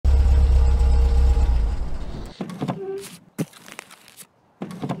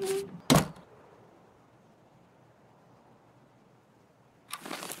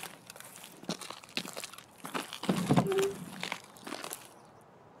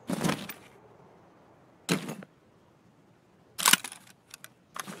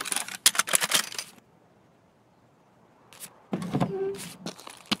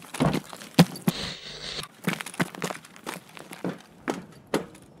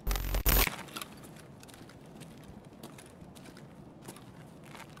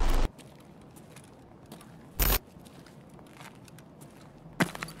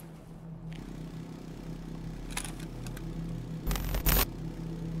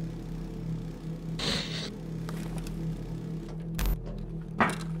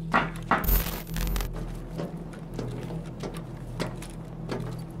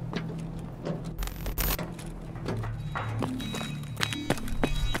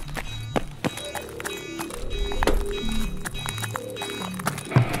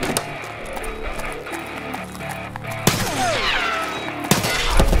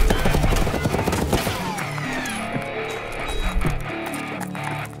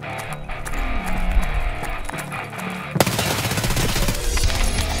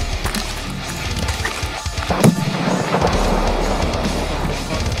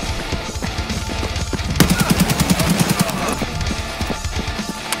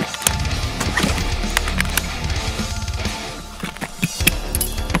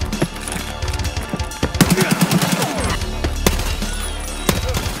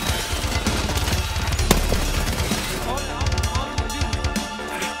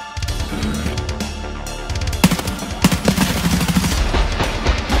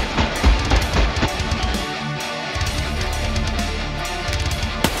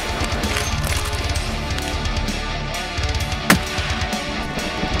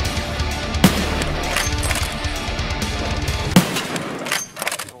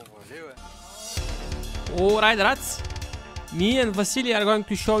Alright rats, me and Vasily are going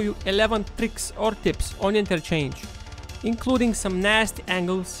to show you 11 tricks or tips on Interchange, including some nasty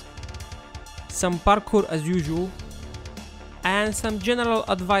angles, some parkour as usual, and some general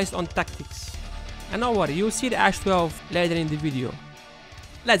advice on tactics. And don't worry, you'll see the H12 later in the video.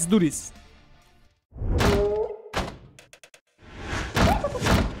 Let's do this!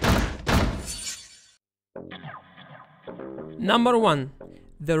 Number 1.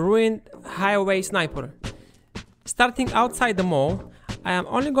 The ruined highway sniper. Starting outside the mall, I am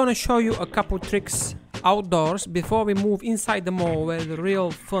only gonna show you a couple tricks outdoors before we move inside the mall where the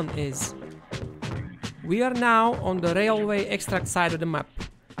real fun is. We are now on the railway extract side of the map.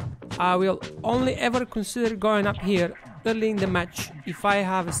 I will only ever consider going up here early in the match if I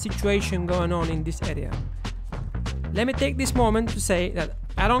have a situation going on in this area. Let me take this moment to say that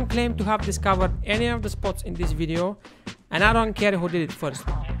I don't claim to have discovered any of the spots in this video, and I don't care who did it first.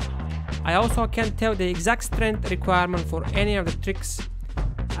 I also can't tell the exact strength requirement for any of the tricks,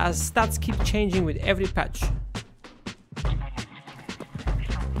 as stats keep changing with every patch.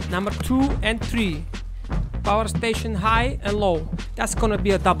 Number 2 and 3. Power station high and low. That's gonna be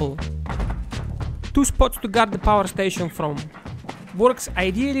a double. 2 spots to guard the power station from. Works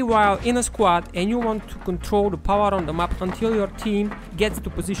ideally while in a squad and you want to control the power on the map until your team gets to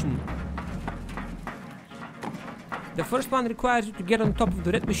position. The first one requires you to get on top of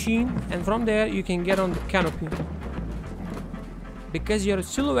the red machine, and from there you can get on the canopy. Because you're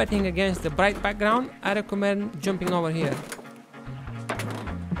silhouetting against the bright background, I recommend jumping over here.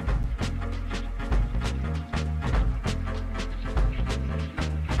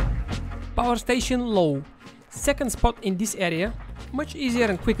 Power station low. Second spot in this area, much easier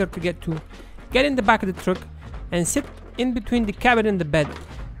and quicker to get to. Get in the back of the truck and sit in between the cabin and the bed.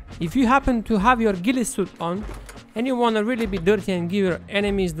 If you happen to have your ghillie suit on and you want to really be dirty and give your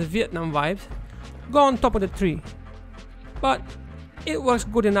enemies the Vietnam vibes, go on top of the tree. But it works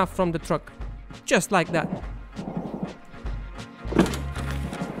good enough from the truck, just like that.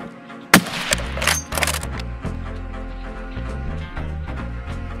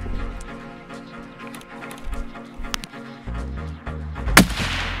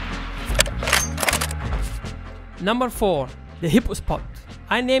 Number 4. The Hippo Spot.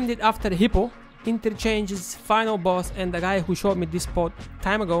 I named it after the Hippo, Interchange's final boss and the guy who showed me this spot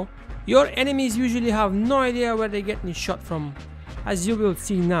time ago. Your enemies usually have no idea where they're getting shot from, as you will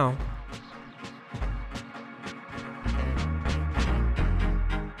see now.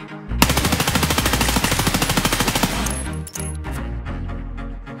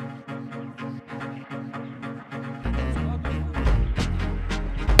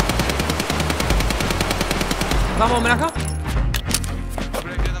 Vamos, Mraka.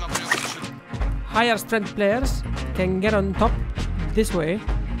 Higher strength players can get on top this way.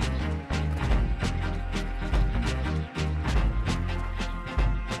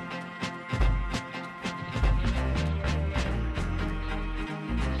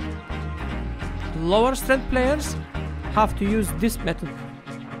 Lower strength players have to use this method.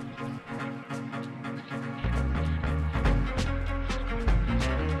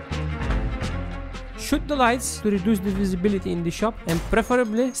 Shoot the lights to reduce the visibility in the shop, and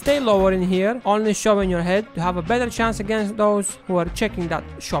preferably stay lower in here, only showing your head to have a better chance against those who are checking that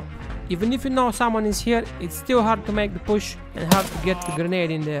shop. Even if you know someone is here, it's still hard to make the push and hard to get the grenade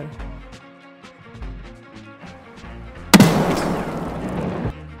in there.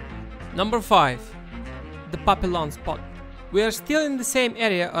 Number 5. The Papilon Spot. We are still in the same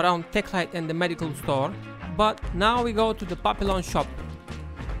area around Techlight and the medical store, but now we go to the Papilon shop.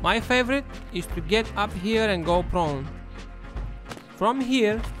 My favorite is to get up here and go prone. From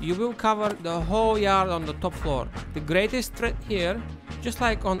here, you will cover the whole yard on the top floor. The greatest threat here, just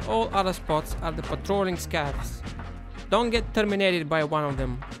like on all other spots, are the patrolling scavs. Don't get terminated by one of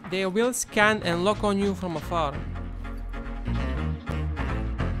them. They will scan and lock on you from afar.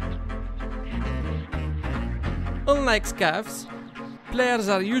 Unlike scavs, players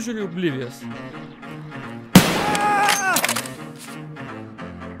are usually oblivious.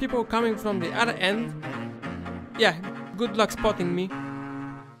 People coming from the other end, yeah, good luck spotting me.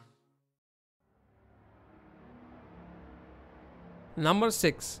 Number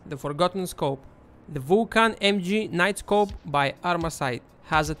 6. The Forgotten Scope. The Vulcan MG Night Scope by Armasight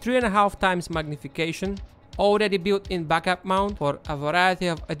has a 3.5 times magnification, already built-in backup mount for a variety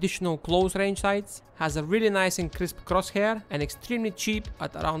of additional close range sights, has a really nice and crisp crosshair, and extremely cheap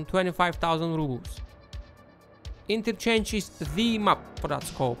at around 25,000 rubles. Interchange is the map for that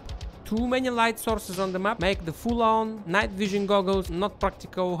scope. too many light sources on the map make the full-on night vision goggles not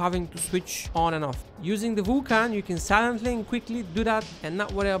practical, having to switch on and off. Using the Vulcan, you can silently and quickly do that and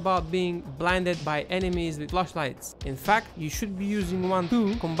not worry about being blinded by enemies with flashlights. In fact, you should be using one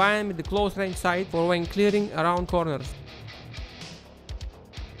too, combined with the close range sight for when clearing around corners.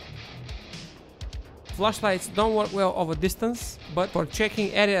 Flashlights don't work well over distance, but for checking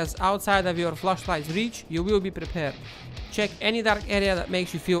areas outside of your flashlight's reach, you will be prepared. Check any dark area that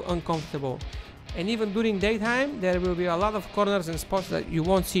makes you feel uncomfortable. And even during daytime, there will be a lot of corners and spots that you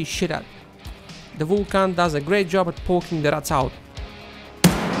won't see shit at. The Vulcan does a great job at poking the rats out.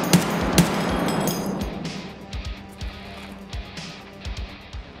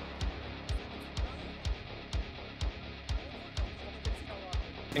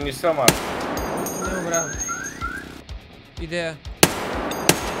 Nie sama. Dobra. Idę.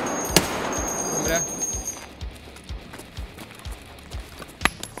 Dobra.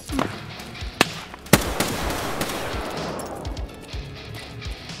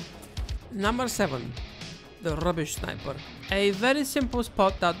 Number 7. The Rubbish Sniper. A very simple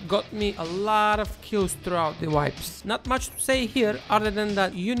spot that got me a lot of kills throughout the wipes. Not much to say here other than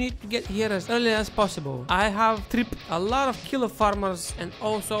that you need to get here as early as possible. I have tripped a lot of killer farmers and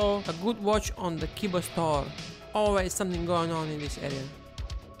also a good watch on the Kiba store. Always something going on in this area.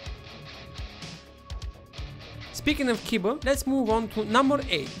 Speaking of Kiba, let's move on to number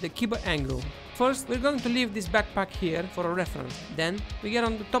 8, the Kiba Angle. First, we're going to leave this backpack here for a reference. Then, we get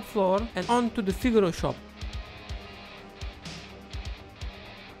on the top floor and on to the Figaro shop.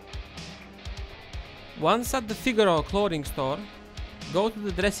 Once at the Figaro clothing store, go to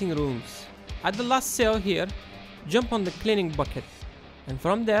the dressing rooms. At the last cell here, jump on the cleaning bucket. And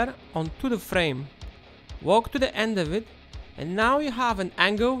from there, onto the frame. Walk to the end of it, and now you have an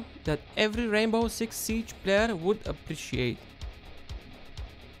angle that every Rainbow Six Siege player would appreciate.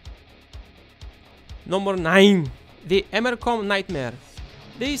 Number 9. The Emercom Nightmare.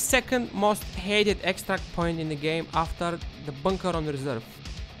 The second most hated extract point in the game after the bunker on reserve.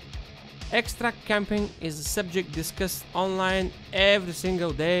 Extract camping is a subject discussed online every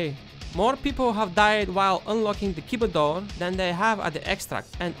single day. More people have died while unlocking the Kiba door than they have at the extract,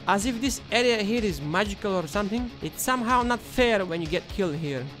 and as if this area here is magical or something, it's somehow not fair when you get killed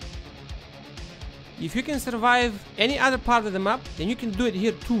here. If you can survive any other part of the map, then you can do it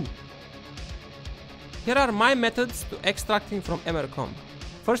here too. Here are my methods to extracting from Emercom.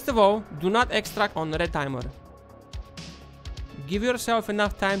 First of all, do not extract on red timer. Give yourself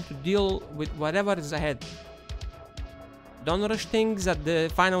enough time to deal with whatever is ahead. Don't rush things at the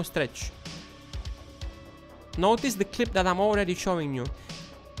final stretch. Notice the clip that I'm already showing you.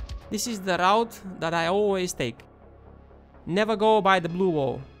 This is the route that I always take. Never go by the blue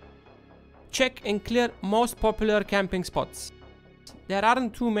wall. Check and clear most popular camping spots. There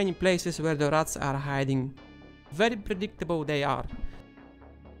aren't too many places where the rats are hiding. Very predictable they are.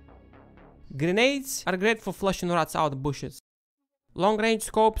 Grenades are great for flushing rats out of bushes. Long range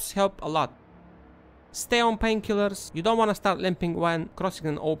scopes help a lot. Stay on painkillers. You don't want to start limping when crossing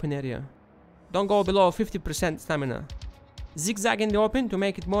an open area. Don't go below 50% stamina. Zigzag in the open to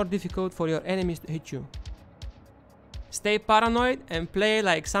make it more difficult for your enemies to hit you. Stay paranoid and play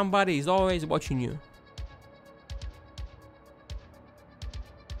like somebody is always watching you.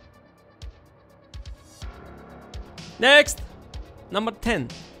 Next! Number 10.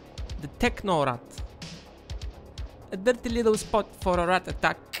 The Tekkno Rat. A dirty little spot for a rat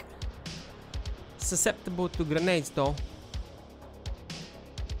attack. Susceptible to grenades though.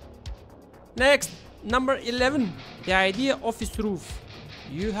 Next! Number 11. The Idea Office Roof.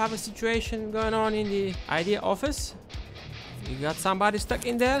 You have a situation going on in the Idea Office. You got somebody stuck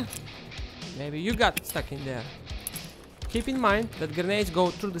in there. Maybe you got stuck in there. Keep in mind that grenades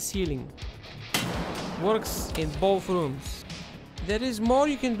go through the ceiling. Works in both rooms. There is more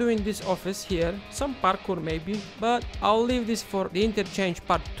you can do in this office here, some parkour maybe, but I'll leave this for the Interchange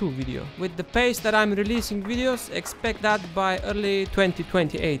part 2 video. With the pace that I'm releasing videos, expect that by early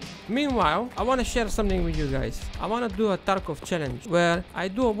 2028. Meanwhile, I want to share something with you guys. I want to do a Tarkov challenge, where I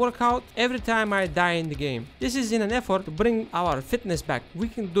do a workout every time I die in the game. This is in an effort to bring our fitness back. We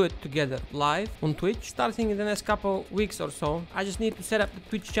can do it together, live, on Twitch, starting in the next couple weeks or so. I just need to set up the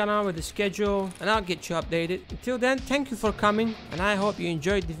Twitch channel with the schedule, and I'll get you updated. Until then, thank you for coming. And I hope you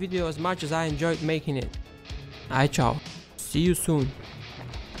enjoyed the video as much as I enjoyed making it. Ciao. See you soon.